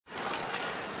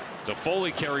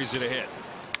Toffoli carries it ahead.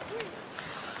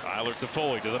 Tyler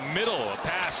Toffoli to the middle. A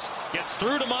pass gets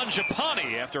through to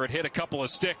Mangiapane after it hit a couple of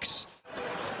sticks.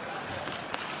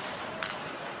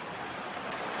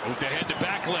 Moved ahead to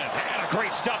Backlund. And a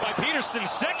great stop by Peterson.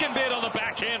 Second bid on the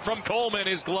backhand from Coleman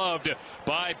is gloved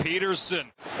by Peterson.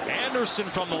 Anderson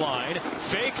from the line.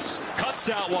 Fakes. Cuts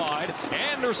out wide.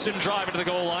 Anderson driving to the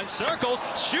goal line. Circles.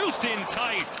 Shoots in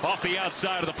tight off the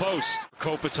outside of the post.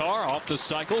 Kopitar off the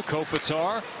cycle.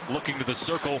 Kopitar looking to the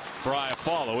circle for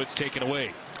Iafallo. It's taken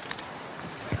away.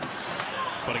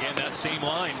 But again, that same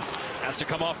line has to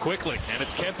come off quickly. And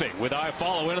it's Kempe with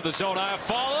Iafallo into the zone.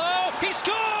 Iafallo. He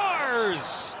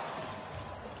scores!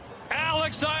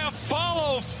 Alex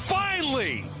Iafallo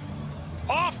finally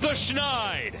off the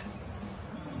schneid.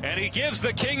 And he gives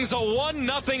the Kings a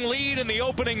 1-0 lead in the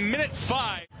opening minute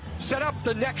 5. Set up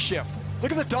the next shift.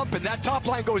 Look at the dumping. That top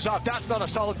line goes off. That's not a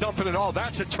solid dumping at all.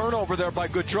 That's a turnover there by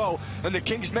Gaudreau. And the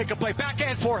Kings make a play.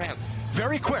 Backhand forehand.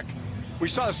 Very quick. We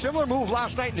saw a similar move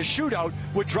last night in the shootout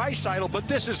with Draisaitl, but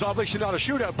this is obviously not a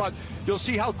shootout. But you'll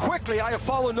see how quickly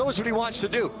Iafallo knows what he wants to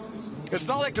do. It's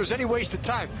not like there's any wasted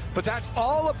time, but that's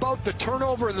all about the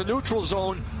turnover in the neutral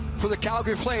zone for the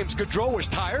Calgary Flames. Gaudreau was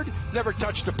tired, never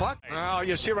touched the puck. Now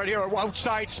you see right here,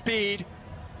 outside speed.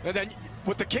 And then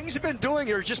what the Kings have been doing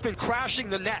here has just been crashing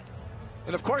the net.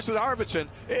 And of course with Arvidsson,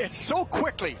 it's so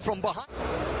quickly from behind.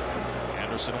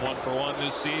 Anderson 1-for-1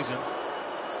 this season.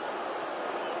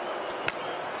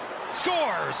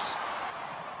 Scores!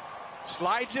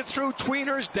 Slides it through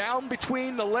tweeners, down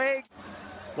between the leg.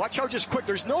 Watch how just quick.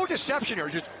 There's no deception here.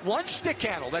 Just one stick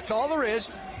handle. That's all there is.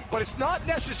 But it's not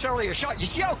necessarily a shot. You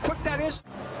see how quick that is?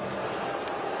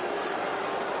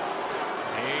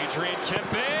 Adrian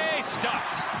Kempe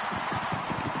stopped.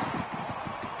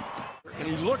 And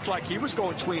he looked like he was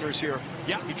going tweeners here.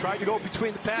 Yeah, he tried to go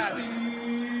between the pads.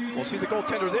 We'll see the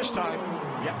goaltender this time.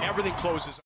 Yeah, everything closes.